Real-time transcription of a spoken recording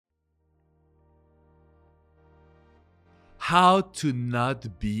How to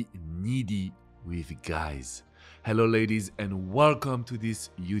not be needy with guys. Hello ladies and welcome to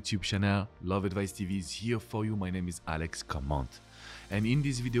this YouTube channel. Love Advice TV is here for you. My name is Alex Comment. And in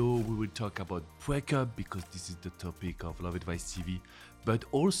this video we will talk about breakup because this is the topic of Love Advice TV, but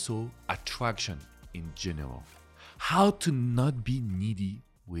also attraction in general. How to not be needy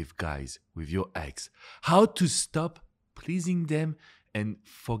with guys, with your ex. How to stop pleasing them and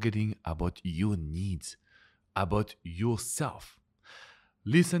forgetting about your needs, about yourself.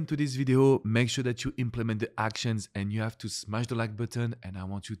 Listen to this video, make sure that you implement the actions, and you have to smash the like button, and I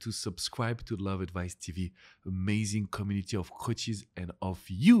want you to subscribe to Love Advice TV, amazing community of coaches and of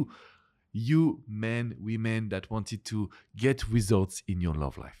you men, women that wanted to get results in your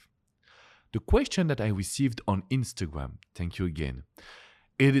love life. The question that I received on Instagram, thank you again,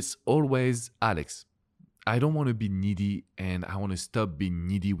 it is always, Alex, I don't want to be needy and I want to stop being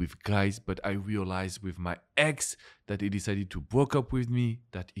needy with guys, but I realized with my ex that he decided to break up with me,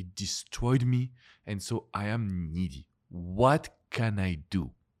 that it destroyed me, and so I am needy. What can I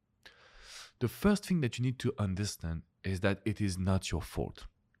do? The first thing that you need to understand is that it is not your fault.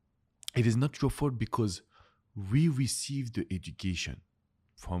 It is not your fault because we received the education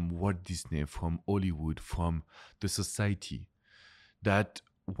from Walt Disney, from Hollywood, from the society, that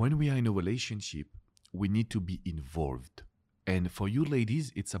when we are in a relationship, we need to be involved. And for you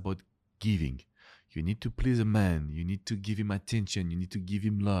ladies, it's about giving. You need to please a man. You need to give him attention. You need to give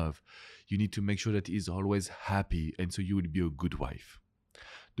him love. You need to make sure that he's always happy. And so you will be a good wife.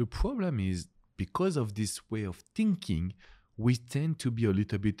 The problem is, because of this way of thinking, we tend to be a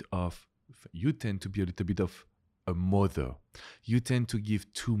little bit of, you tend to be a little bit of a mother. You tend to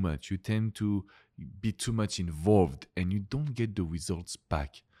give too much. You tend to be too much involved and you don't get the results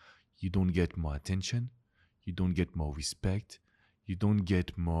back. You don't get more attention, you don't get more respect, you don't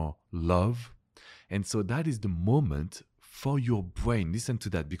get more love. And so that is the moment for your brain. Listen to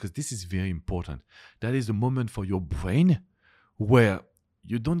that because this is very important. That is the moment for your brain where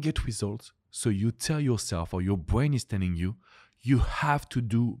you don't get results. So you tell yourself, or your brain is telling you, you have to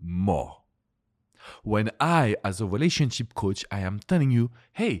do more. When I, as a relationship coach, I am telling you,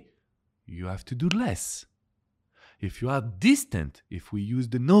 hey, you have to do less. If you are distant, if we use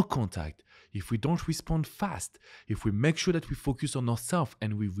the no contact, if we don't respond fast, if we make sure that we focus on ourselves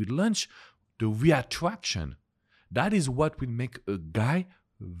and we relaunch the reattraction, that is what will make a guy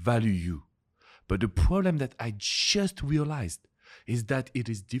value you. But the problem that I just realized is that it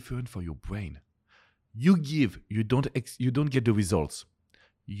is different for your brain. You give, you don't get the results.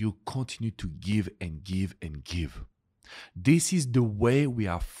 You continue to give and give and give. This is the way we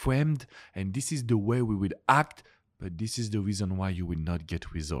are framed and this is the way we will act. But this is the reason why you will not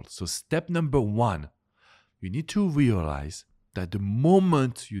get results. So step number one, you need to realize that the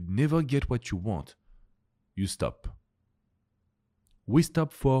moment you never get what you want, you stop. We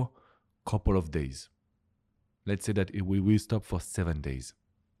stop for a couple of days. Let's say that we will stop for 7 days.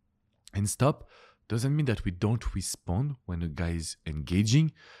 And stop doesn't mean that we don't respond when a guy is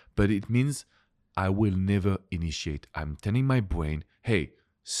engaging, but it means I will never initiate. I'm telling my brain, hey,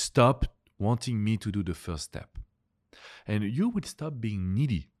 stop wanting me to do the first step. And you would stop being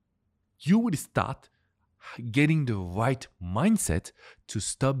needy. You would start getting the right mindset to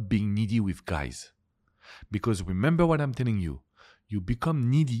stop being needy with guys. Because remember what I'm telling you. You become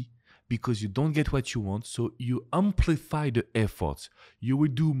needy because you don't get what you want. So you amplify the efforts. You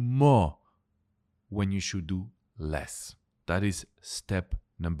will do more when you should do less. That is step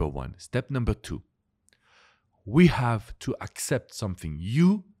number one. Step number two. We have to accept something.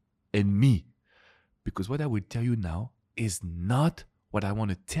 You and me. Because what I will tell you now is not what I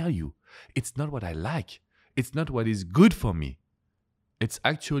want to tell you. It's not what I like. It's not what is good for me. It's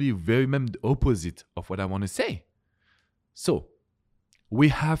actually very much the opposite of what I want to say. So, we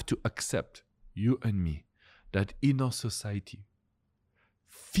have to accept, you and me, that in our society,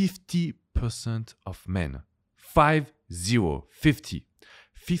 50% of men,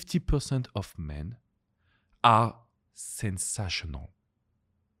 50% of men are sensational.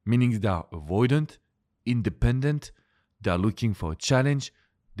 Meaning they are avoidant, independent, they are looking for a challenge,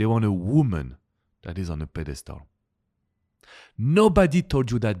 they want a woman that is on a pedestal. Nobody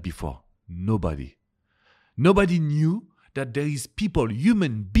told you that before. Nobody. Nobody knew that there is people,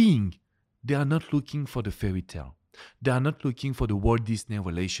 human beings, they are not looking for the fairy tale. They are not looking for the Walt Disney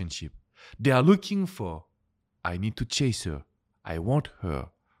relationship. They are looking for, I need to chase her. I want her.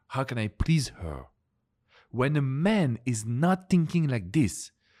 How can I please her? When a man is not thinking like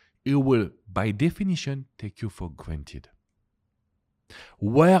this, it will, by definition, take you for granted.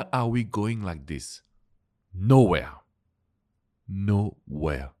 Where are we going like this? Nowhere.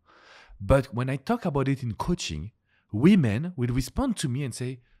 Nowhere. But when I talk about it in coaching, women will respond to me and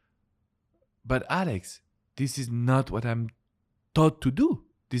say, but Alex, this is not what I'm taught to do.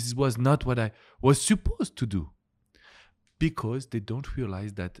 This was not what I was supposed to do. Because they don't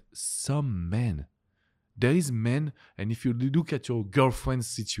realize that some men, there is men, and if you look at your girlfriend's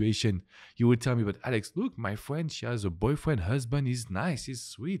situation, you will tell me, but Alex, look, my friend, she has a boyfriend, husband, he's nice, he's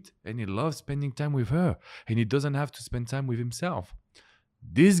sweet, and he loves spending time with her, and he doesn't have to spend time with himself.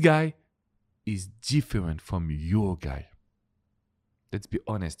 This guy is different from your guy. Let's be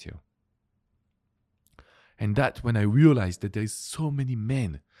honest here. And that when I realized that there is so many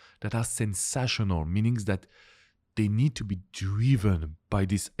men that are sensational, meaning that they need to be driven by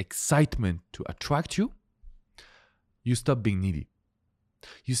this excitement to attract you, you stop being needy.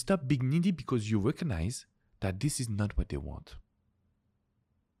 You stop being needy because you recognize that this is not what they want.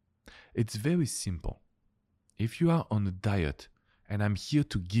 It's very simple. If you are on a diet and I'm here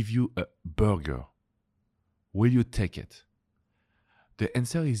to give you a burger, will you take it? The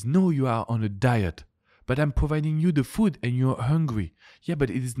answer is no, you are on a diet, but I'm providing you the food and you're hungry. Yeah, but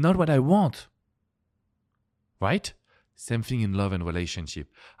it is not what I want. Right? Same thing in love and relationship.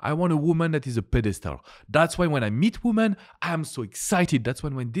 I want a woman that is a pedestal. That's why when I meet women, I'm so excited. That's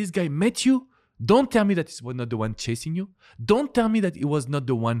when this guy met you, don't tell me that he was not the one chasing you. Don't tell me that he was not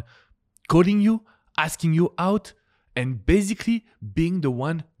the one calling you, asking you out, and basically being the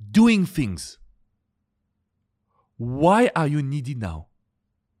one doing things. Why are you needy now?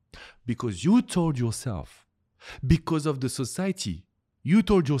 Because you told yourself, because of the society, you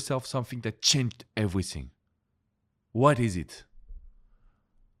told yourself something that changed everything. What is it?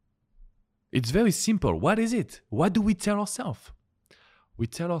 It's very simple. What is it? What do we tell ourselves? We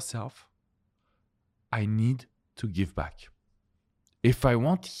tell ourselves, I need to give back. If I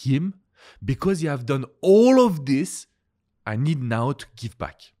want him, because he have done all of this, I need now to give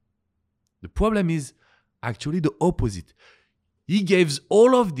back. The problem is actually the opposite. He gives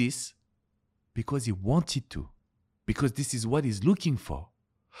all of this because he wanted to, because this is what he's looking for.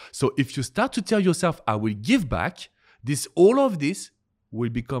 So if you start to tell yourself, I will give back, all of this will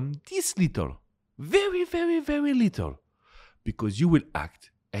become this little, very, very, very little, because you will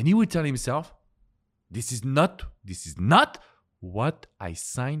act and he will tell himself, this is not what I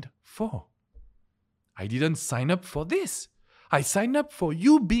signed for. I didn't sign up for this. I signed up for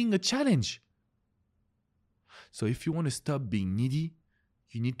you being a challenge. So if you want to stop being needy,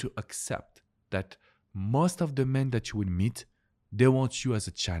 you need to accept that most of the men that you will meet, they want you as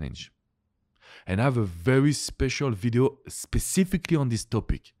a challenge. And I have a very special video specifically on this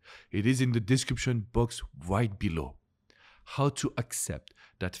topic. It is in the description box right below. How to accept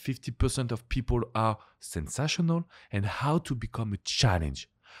that 50% of people are sensational and how to become a challenge.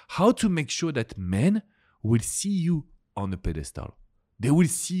 How to make sure that men will see you on a pedestal. They will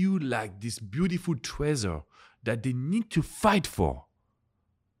see you like this beautiful treasure that they need to fight for.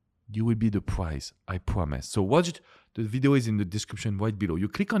 You will be the prize, I promise. So watch it. The video is in the description right below. You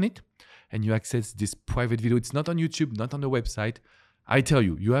click on it and you access this private video. It's not on YouTube, not on the website. I tell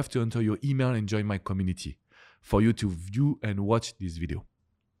you, you have to enter your email and join my community for you to view and watch this video.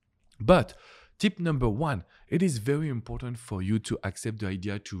 But tip number 1, it is very important for you to accept the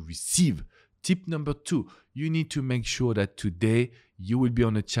idea to receive. Tip number 2, you need to make sure that today you will be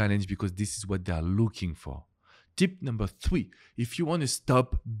on a challenge because this is what they are looking for. Tip number 3, if you want to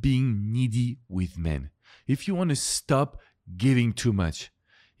stop being needy with men, if you want to stop giving too much,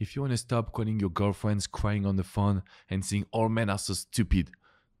 if you want to stop calling your girlfriends crying on the phone and saying all men are so stupid.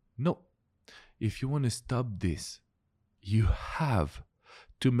 No. If you want to stop this, you have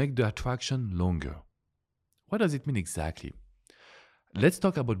to make the attraction longer. What does it mean exactly? Let's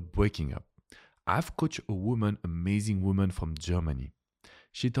talk about breaking up. I've coached a woman, amazing woman from Germany.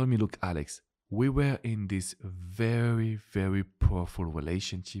 She told me, look, Alex, we were in this very, very powerful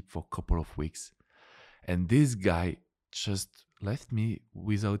relationship for a couple of weeks. And this guy just left me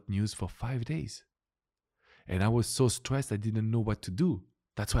without news for 5 days. And I was so stressed, I didn't know what to do.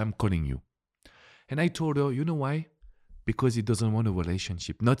 That's why I'm calling you. And I told her, you know why? Because he doesn't want a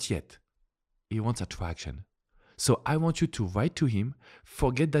relationship. Not yet. He wants attraction. So I want you to write to him,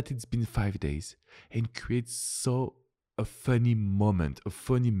 forget that it's been 5 days, and create a funny moment, a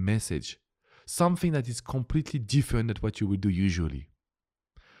funny message. Something that is completely different than what you would do usually.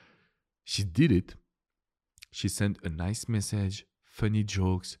 She did it. She sent a nice message, funny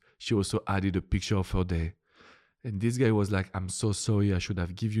jokes. She also added a picture of her day. And this guy was like, I'm so sorry, I should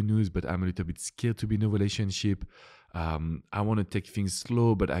have given you news, but I'm a little bit scared to be in a relationship. I want to take things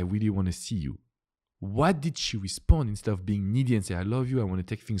slow, but I really want to see you. What did she respond instead of being needy and say, I love you, I want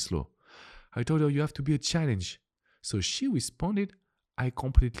to take things slow? I told her, you have to be a challenge. So she responded, I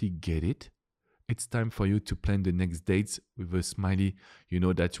completely get it. it's time for you to plan the next dates with a smiley,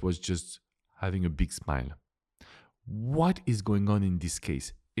 that was just having a big smile. What is going on in this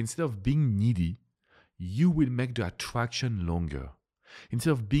case? Instead of being needy, you will make the attraction longer.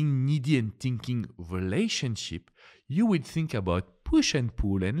 Instead of being needy and thinking relationship, you will think about push and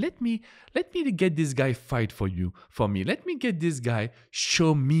pull, and let me get this guy fight for me. Let me get this guy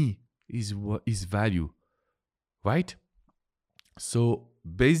show me his value, right? So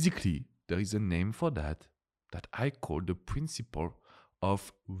basically, there is a name for that I call the principle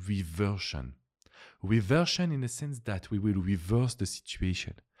of reversion. Reversion in the sense that we will reverse the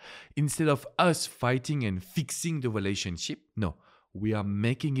situation. Instead of us fighting and fixing the relationship, no, we are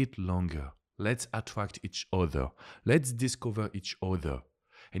making it longer. Let's attract each other. Let's discover each other.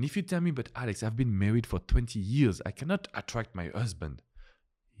 And if you tell me, but Alex, I've been married for 20 years, I cannot attract my husband.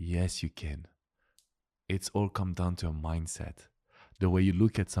 Yes, you can. It's all come down to a mindset. The way you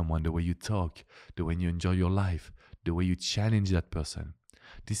look at someone, the way you talk, the way you enjoy your life, the way you challenge that person.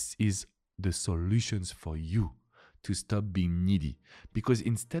 This is the solutions for you to stop being needy. Because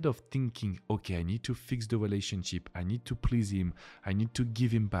instead of thinking, okay, I need to fix the relationship, I need to please him, I need to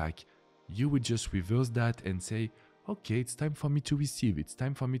give him back, you would just reverse that and say, okay, it's time for me to receive. It's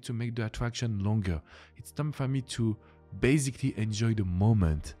time for me to make the attraction longer. It's time for me to basically enjoy the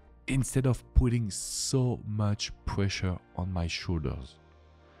moment instead of putting so much pressure on my shoulders.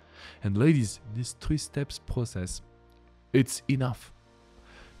 And ladies, this 3 steps process, it's enough.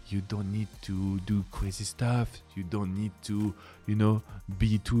 You don't need to do crazy stuff. You don't need to,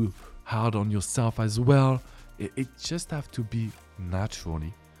 be too hard on yourself as well. It just have to be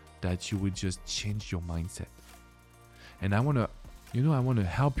naturally that you will just change your mindset. And I want to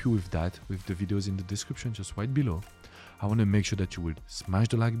help you with that, with the videos in the description just right below. I want to make sure that you will smash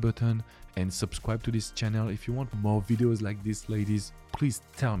the like button and subscribe to this channel. If you want more videos like this, ladies, please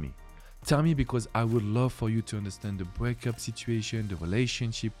tell me. Tell me, because I would love for you to understand the breakup situation, the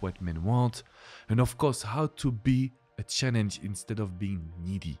relationship, what men want, and of course, how to be a challenge instead of being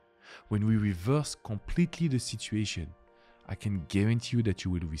needy. When we reverse completely the situation, I can guarantee you that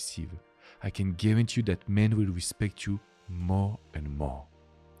you will receive. I can guarantee you that men will respect you more and more.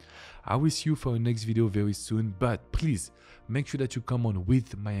 I will see you for our next video very soon, but please make sure that you come on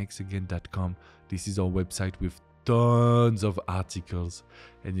withmyexagain.com. This is our website with tons of articles,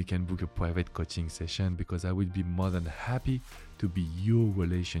 and you can book a private coaching session, because I will be more than happy to be your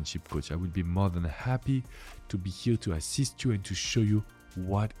relationship coach. I will be more than happy to be here to assist you and to show you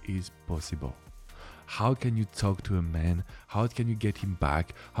what is possible. How can you talk to a man? How can you get him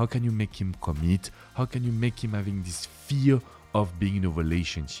back? How can you make him commit? How can you make him having this fear of being in a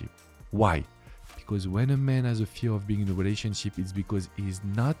relationship? Why? Because when a man has a fear of being in a relationship, it's because he is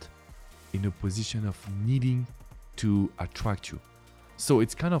not in a position of needing to attract you. So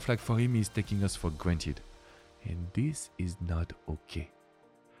it's kind of like for him, he's taking us for granted. And this is not okay.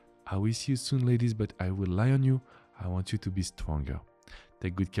 I will see you soon, ladies, but I will rely on you. I want you to be stronger.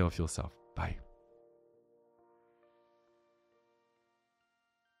 Take good care of yourself. Bye.